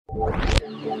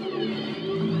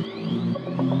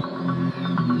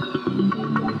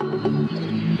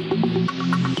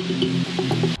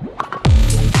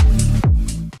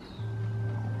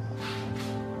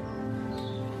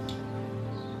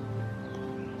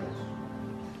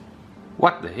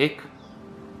What the heck?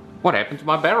 What happened to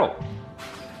my barrel?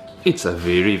 It's a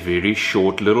very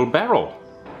short little barrel.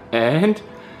 And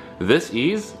this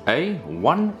is a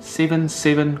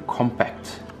 177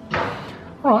 compact.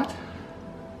 Alright,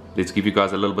 let's give you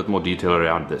guys a little bit more detail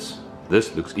around this.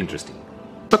 This looks interesting.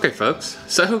 Okay folks,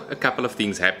 so a couple of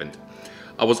things happened.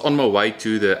 I was on my way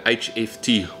to the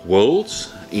HFT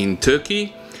Worlds in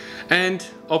Turkey, and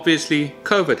obviously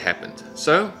COVID happened.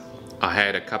 So I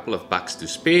had a couple of bucks to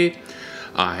spare.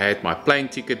 I had my plane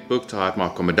ticket booked, I had my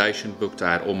accommodation booked,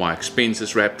 I had all my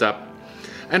expenses wrapped up,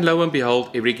 and lo and behold,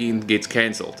 everything gets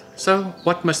cancelled. So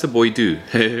what must a boy do?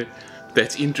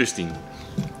 That's interesting.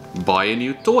 Buy a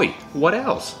new toy. What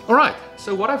else? Alright,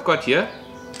 so what I've got here,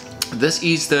 this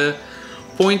is the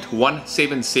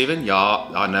 0.177. Yeah,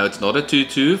 I know it's not a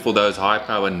 22 for those high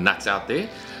power nuts out there.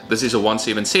 This is a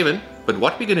 177, but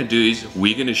what we're going to do is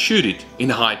we're going to shoot it in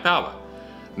high power.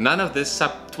 None of this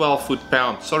sub 12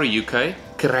 foot-pound, sorry UK,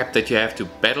 crap that you have to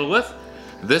battle with.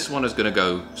 This one is going to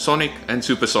go sonic and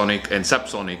supersonic and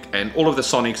subsonic and all of the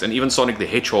sonics and even Sonic the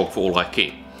Hedgehog for all I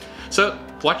care. So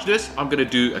watch this. I'm going to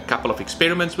do a couple of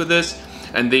experiments with this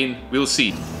and then we'll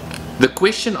see. The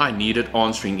question I needed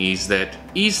answering is that,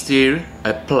 is there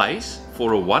a place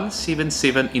for a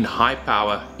 177 in high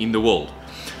power in the world?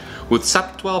 With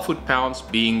sub 12 foot-pounds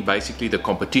being basically the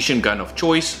competition gun of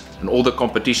choice and all the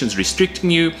competitions restricting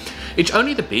you, it's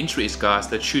only the bench race guys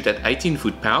that shoot at 18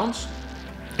 foot-pounds.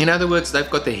 In other words, they've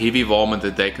got the heavy varmint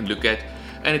that they can look at,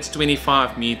 and it's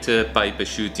 25-meter paper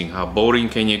shooting. How boring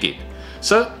can you get?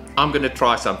 So I'm going to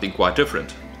try something quite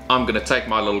different. I'm going to take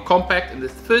my little compact, and the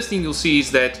first thing you'll see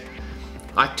is that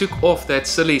I took off that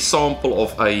silly sample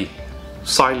of a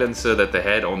silencer that they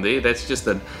had on there. That's just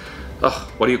an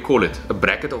what do you call it, a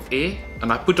bracket of air,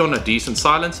 and I put on a decent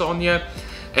silencer on here,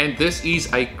 and this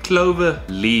is a clover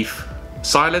leaf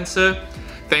silencer.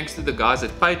 Thanks to the guys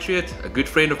at Patriot, a good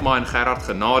friend of mine, Gerard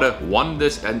Genade, won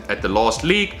this at the last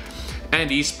league,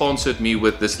 and he sponsored me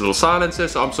with this little silencer,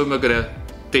 so I'm going to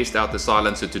test out the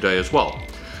silencer today as well.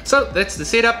 So that's the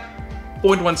setup,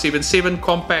 0.177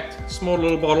 compact, small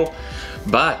little bottle,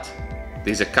 but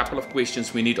there's a couple of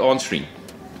questions we need answering.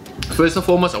 First and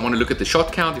foremost, I want to look at the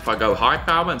shot count if I go high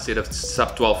power instead of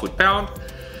sub 12 foot-pound.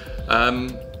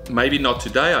 Maybe not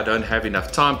today, I don't have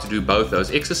enough time to do both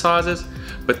those exercises,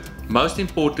 but most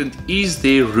important, is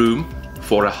there room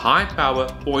for a high power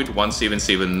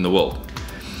 0.177 in the world?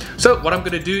 So what I'm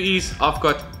going to do is, I've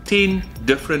got 10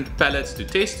 different pellets to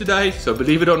test today, so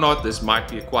believe it or not, this might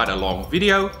be quite a long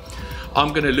video.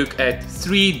 I'm going to look at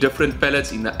 3 different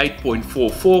pellets in the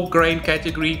 8.44 grain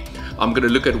category. I'm going to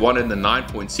look at one in the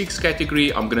 9.6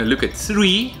 category. I'm going to look at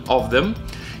 3 of them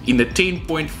in the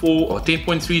 10.4 or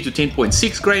 10.3 to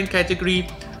 10.6 grain category.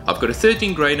 I've got a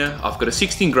 13 grainer, I've got a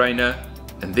 16 grainer,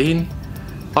 and then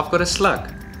I've got a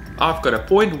slug. I've got a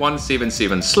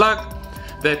 0.177 slug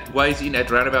that weighs in at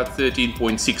around about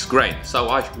 13.6 grain. So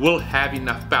I will have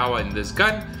enough power in this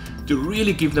gun to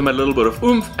really give them a little bit of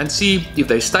oomph and see if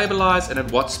they stabilize and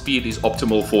at what speed is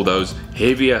optimal for those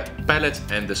heavier pellets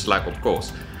and the slug, of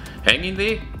course. Hang in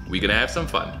there, we're gonna have some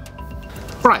fun.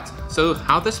 Right, so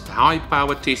how this high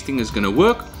power testing is gonna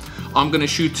work, I'm gonna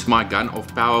shoot my gun of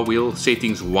power wheel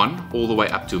settings 1 all the way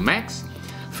up to max.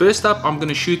 First up, I'm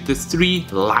gonna shoot the 3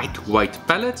 lightweight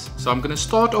pellets. So I'm gonna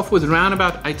start off with around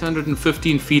about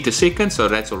 815 feet a second, so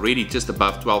that's already just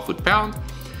above 12 foot-pound.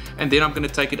 And then I'm gonna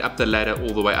take it up the ladder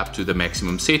all the way up to the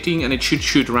maximum setting, and it should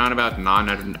shoot around about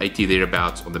 980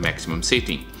 thereabouts on the maximum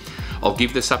setting. I'll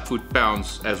give the sub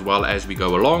foot-pounds as well as we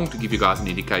go along to give you guys an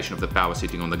indication of the power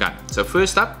setting on the gun. So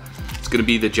first up, it's going to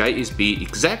be the JSB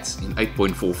Exacts in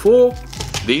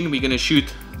 8.44. Then we're going to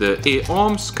shoot the air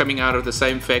arms coming out of the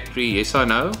same factory. Yes, I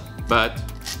know, but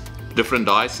different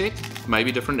die set,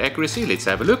 maybe different accuracy. Let's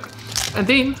have a look. And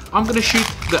then I'm going to shoot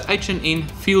the H&N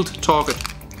Field Target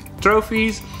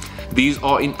Trophies. These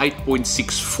are in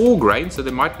 8.64 grain, so they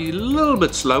might be a little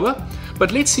bit slower.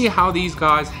 But let's see how these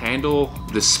guys handle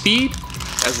the speed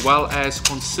as well as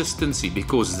consistency,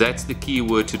 because that's the key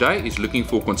word today, is looking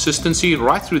for consistency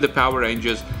right through the power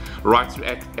ranges, right through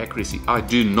accuracy. I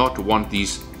do not want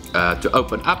these to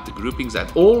open up the groupings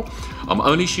at all. I'm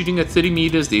only shooting at 30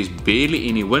 meters. There's barely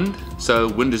any wind, so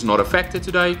wind is not a factor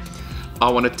today. I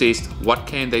want to test what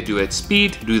can they do at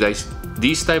speed. Do they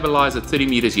destabilize at 30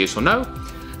 meters, yes or no?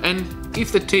 And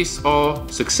if the tests are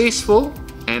successful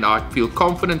and I feel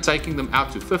confident taking them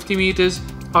out to 50 meters,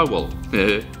 I will.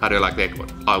 I don't like that one.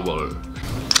 I will.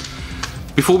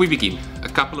 Before we begin, a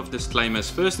couple of disclaimers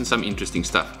first and some interesting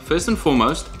stuff. First and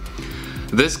foremost,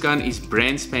 this gun is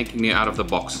brand spanking new out of the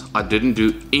box. I didn't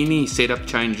do any setup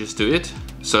changes to it.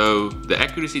 So the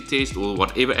accuracy test or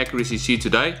whatever accuracy you see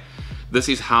today, this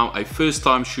is how a first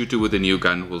time shooter with a new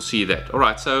gun will see that.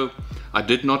 Alright, so I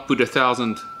did not put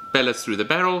 1,000 pellets through the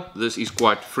barrel. This is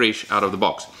quite fresh out of the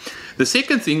box. The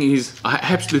second thing is I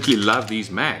absolutely love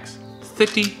these mags.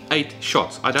 38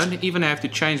 shots. I don't even have to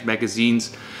change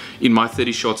magazines in my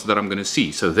 30 shots that I'm going to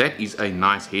see. So that is a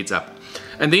nice heads up.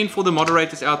 And then for the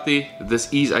moderators out there,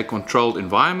 this is a controlled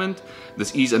environment.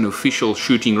 This is an official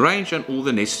shooting range, and all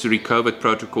the necessary COVID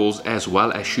protocols as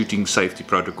well as shooting safety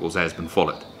protocols has been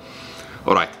followed.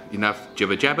 Alright, enough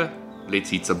jibber jabber. Let's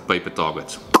hit some paper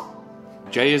targets.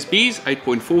 JSBs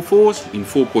 8.44s in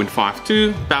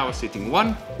 4.52, power setting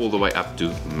 1 all the way up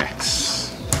to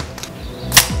max.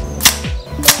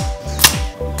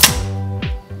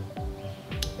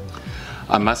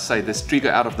 I must say this trigger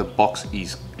out of the box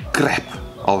is crap.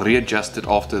 I'll readjust it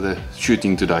after the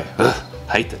shooting today. Ugh,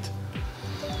 hate it.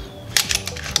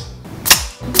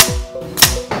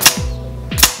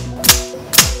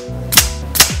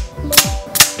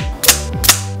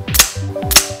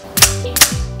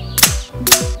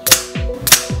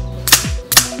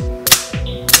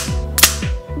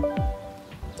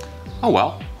 Oh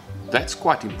well, that's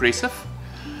quite impressive.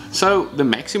 So the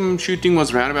maximum shooting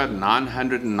was around about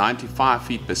 995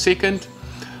 feet per second.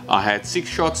 I had 6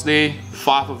 shots there,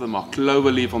 5 of them are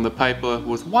cloverleaf on the paper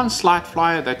with 1 slight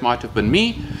flyer, that might have been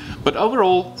me. But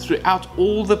overall, throughout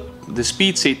all the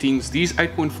speed settings, these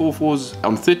 8.44s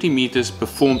on 30 meters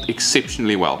performed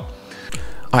exceptionally well.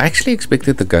 I actually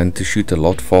expected the gun to shoot a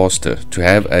lot faster, to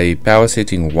have a power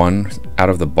setting 1 out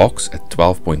of the box at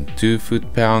 12.2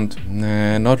 foot-pound.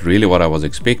 Nah, not really what I was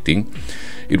expecting.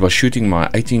 It was shooting my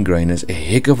 18 grainers a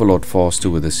heck of a lot faster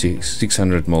with a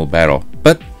 600mm barrel.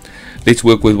 But let's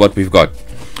work with what we've got.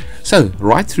 So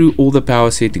right through all the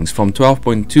power settings from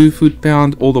 12.2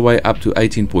 foot-pound all the way up to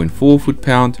 18.4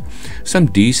 foot-pound. Some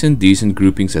decent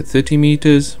groupings at 30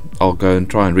 meters. I'll go and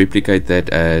try and replicate that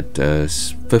at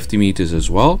 50 meters as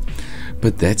well,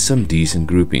 but that's some decent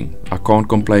grouping. I can't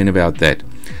complain about that.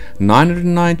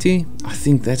 990, I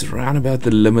think that's around about the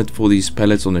limit for these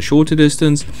pellets on a shorter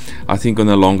distance. I think on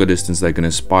a longer distance they're going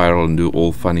to spiral and do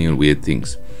all funny and weird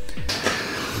things.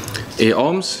 Air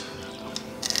arms.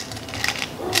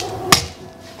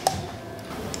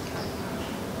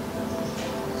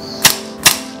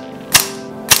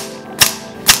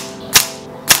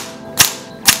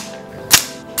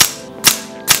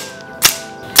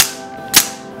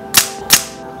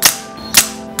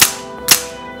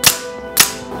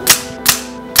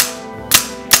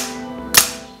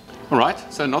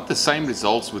 Alright, so not the same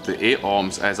results with the air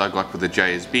arms as I got with the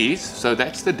JSBs, so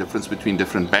that's the difference between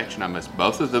different batch numbers,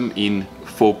 both of them in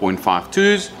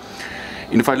 4.52s.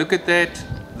 And if I look at that,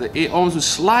 the air arms were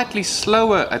slightly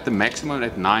slower at the maximum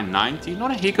at 990,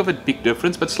 not a heck of a big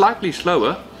difference, but slightly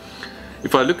slower.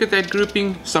 If I look at that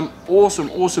grouping, some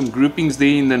awesome groupings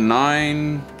there in the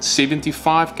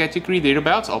 975 category,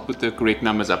 thereabouts. I'll put the correct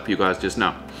numbers up for you guys just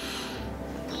now.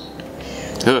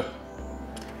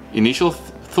 Initial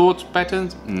thoughts,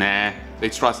 patterns? Nah,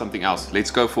 let's try something else.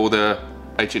 Let's go for the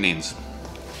H&Ns.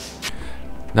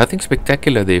 Nothing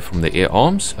spectacular there from the air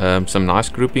arms. Some nice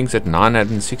groupings at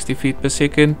 960 feet per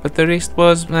second, but the rest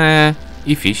was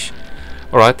iffish.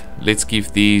 Alright, let's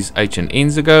give these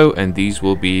H&Ns a go, and these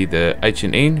will be the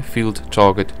H&N Field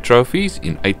Target Trophies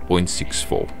in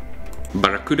 8.64.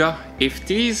 Barracuda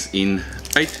FTs in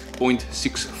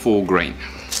 8.64 grain.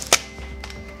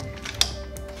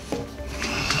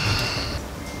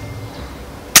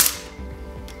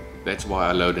 That's why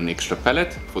I load an extra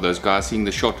pellet. For those guys seeing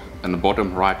the shot in the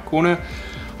bottom right corner,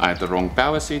 I had the wrong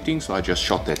power setting, so I just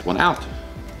shot that one out.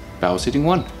 Power setting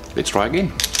 1. Let's try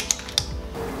again.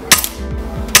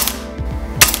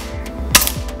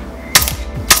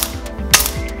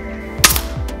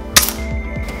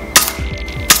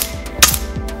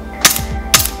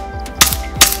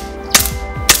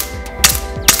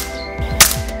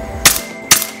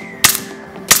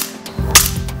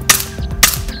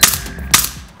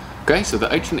 Okay, so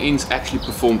the H&Ns actually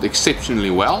performed exceptionally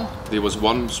well. There was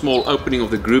one small opening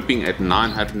of the grouping at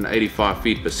 985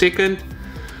 feet per second,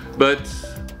 but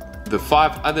the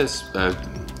 5 other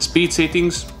speed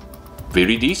settings,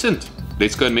 very decent.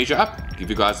 Let's go and measure up, give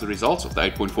you guys the results of the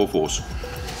 8.44s.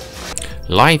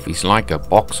 Life is like a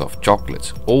box of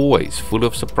chocolates, always full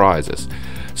of surprises.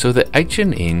 So the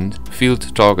H&N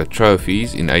Field Target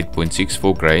Trophies in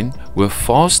 8.64 grain were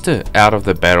faster out of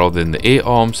the barrel than the air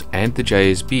arms and the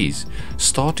JSBs,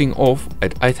 starting off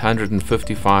at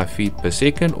 855 feet per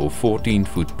second or 14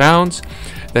 foot-pounds.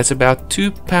 That's about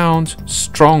 2 pounds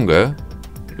stronger,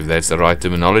 if that's the right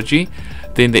terminology,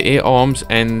 than the air arms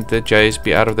and the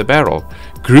JSB out of the barrel,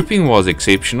 Grouping was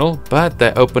exceptional, but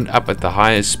they opened up at the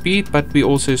highest speed, but we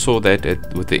also saw that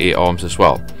with the air arms as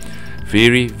well.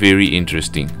 Very, very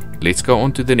interesting. Let's go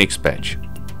on to the next batch.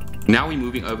 Now we're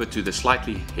moving over to the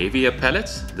slightly heavier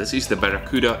pellets. This is the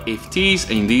Barracuda FTs,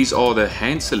 and these are the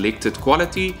hand selected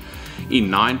quality in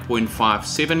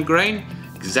 9.57 grain.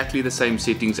 Exactly the same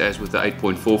settings as with the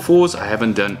 8.44s. I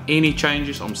haven't done any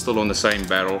changes. I'm still on the same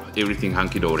barrel. Everything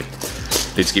hunky-dory.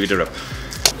 Let's give it a rip.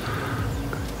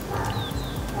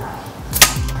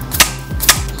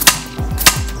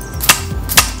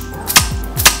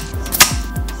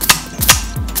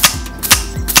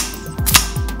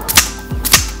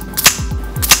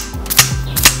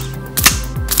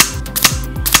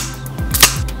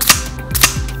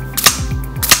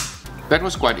 That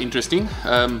was quite interesting.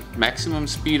 Maximum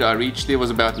speed I reached there was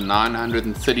about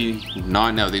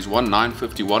 939. Now there's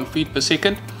 951 feet per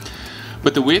second.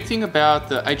 But the weird thing about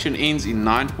the H&Ns in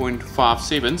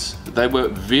 9.57s, they were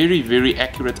very, very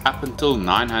accurate up until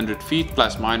 900 feet,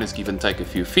 plus minus give and take a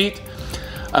few feet.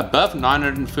 Above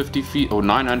 950 feet or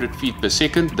 900 feet per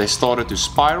second, they started to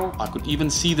spiral. I could even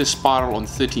see the spiral on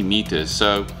 30 meters.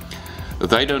 So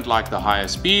they don't like the higher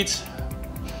speeds,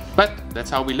 but that's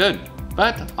how we learn.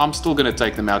 But I'm still going to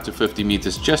take them out to 50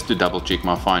 meters just to double check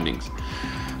my findings.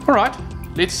 Alright,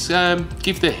 let's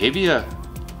give the heavier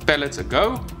pellets a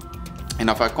go. And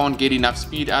if I can't get enough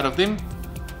speed out of them,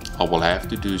 I will have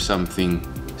to do something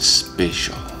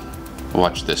special.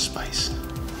 Watch this space.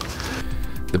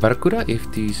 The Barracuda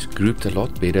FTs grouped a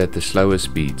lot better at the slower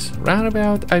speeds, around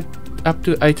about up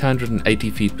to 880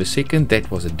 feet per second.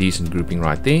 That was a decent grouping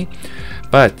right there.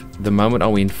 But the moment I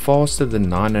went faster than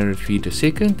 900 feet a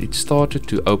second, it started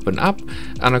to open up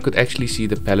and I could actually see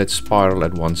the pellets spiral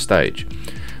at one stage.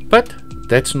 But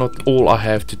that's not all I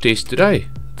have to test today.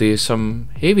 There's some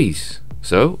heavies.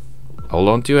 So hold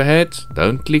on to your hats,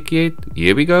 don't click yet.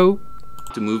 Here we go.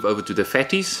 To move over to the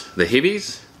fatties, the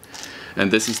heavies.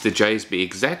 And this is the JSB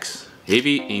Exacts,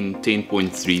 heavy in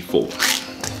 10.34.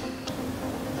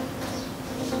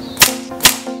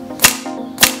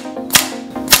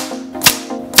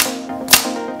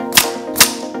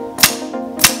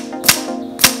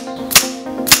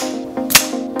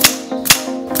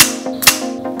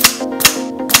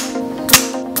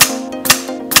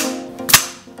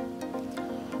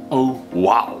 Oh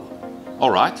wow!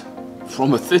 Alright,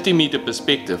 from a 30-meter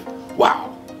perspective,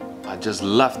 wow! I just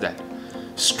love that.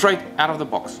 Straight out of the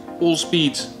box, all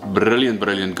speeds,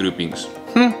 brilliant groupings.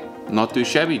 Not too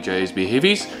shabby, JSB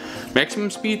heavies. Maximum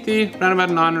speed there, around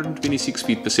about 926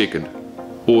 feet per second.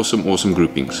 Awesome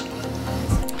groupings.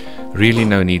 Really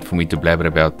no need for me to blabber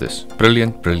about this.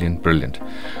 Brilliant.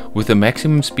 With a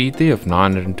maximum speed there of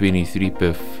 923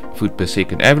 foot per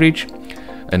second average,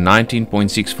 a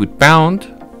 19.6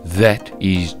 foot-pound, that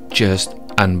is just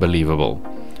unbelievable.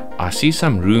 I see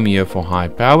some room here for high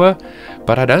power,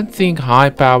 but I don't think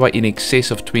high power in excess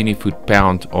of 20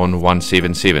 foot-pound on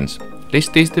 177s. Let's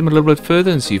test them a little bit further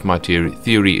and see if my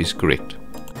theory is correct.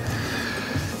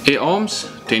 Air arms,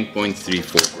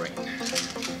 10.34 grain.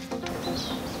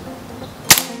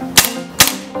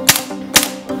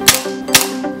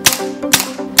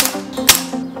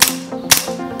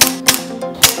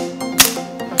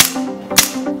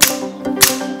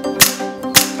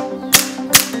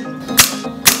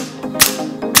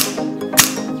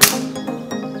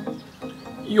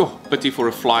 Pity for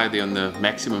a flyer there on the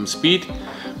maximum speed,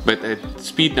 but at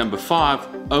speed number 5,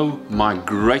 oh my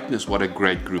greatness, what a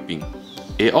great grouping.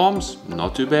 Air arms,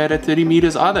 not too bad at 30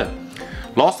 meters either.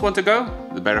 Last one to go,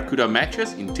 the Barracuda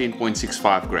matches in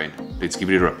 10.65 grain. Let's give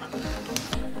it a rip.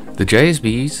 The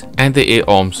JSBs and the air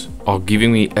arms are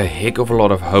giving me a heck of a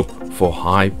lot of hope for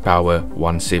high power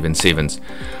 177s,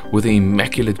 with an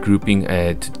immaculate grouping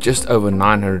at just over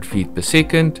 900 feet per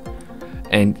second,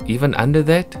 and even under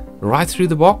that, right through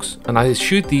the box. And I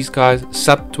shoot these guys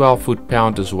sub 12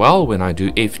 foot-pound as well when I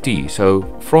do FT, so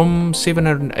from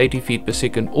 780 feet per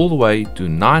second all the way to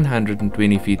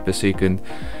 920 feet per second,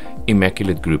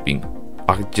 immaculate grouping.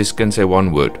 I just can say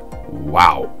one word: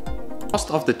 wow. Last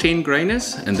of the 10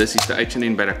 grainers, and this is the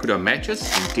H&N Barracuda matches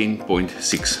in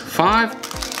 10.65.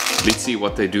 Let's see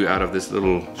what they do out of this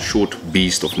little short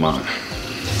beast of mine.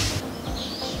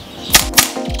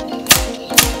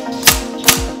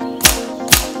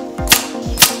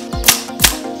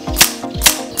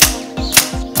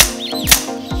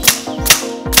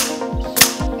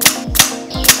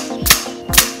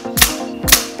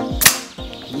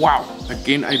 Wow,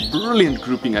 again a brilliant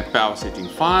grouping at power setting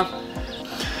 5.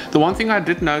 The one thing I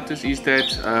did notice is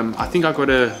that I think I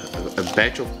got a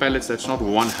batch of pellets that's not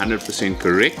 100%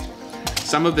 correct.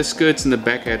 Some of the skirts in the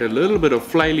back had a little bit of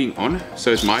flailing on,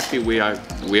 so it might be where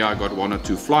I got 1 or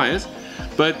 2 flyers.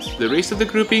 But the rest of the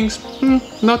groupings,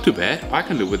 not too bad. I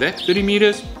can live with that. 30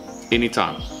 meters,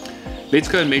 anytime. Let's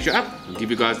go and measure up and give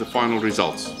you guys the final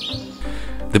results.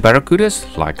 The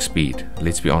barracudas like speed,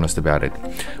 let's be honest about it.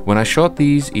 When I shot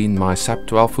these in my sub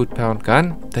 12 foot-pound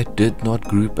gun, they did not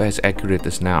group as accurate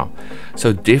as now.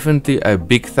 So definitely a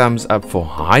big thumbs up for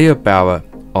higher power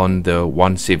on the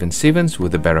 177s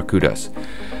with the barracudas.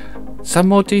 Some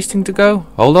more testing to go.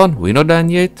 Hold on, we're not done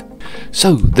yet.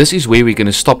 So this is where we're going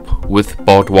to stop with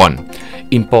part 1.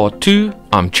 In part 2,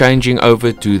 I'm changing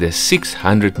over to the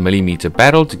 600mm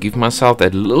barrel to give myself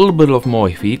that little bit of more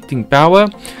hitting power,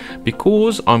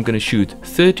 because I'm going to shoot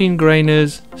 13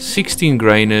 grainers, 16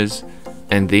 grainers,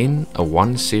 and then a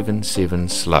 177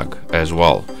 slug as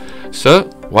well. So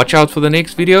watch out for the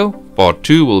next video. Part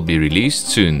 2 will be released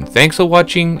soon. Thanks for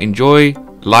watching. Enjoy,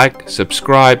 like,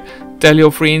 subscribe. Tell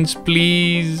your friends,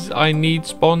 please. I need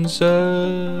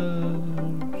sponsors.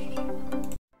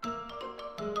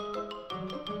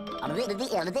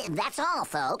 That's all,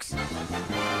 folks.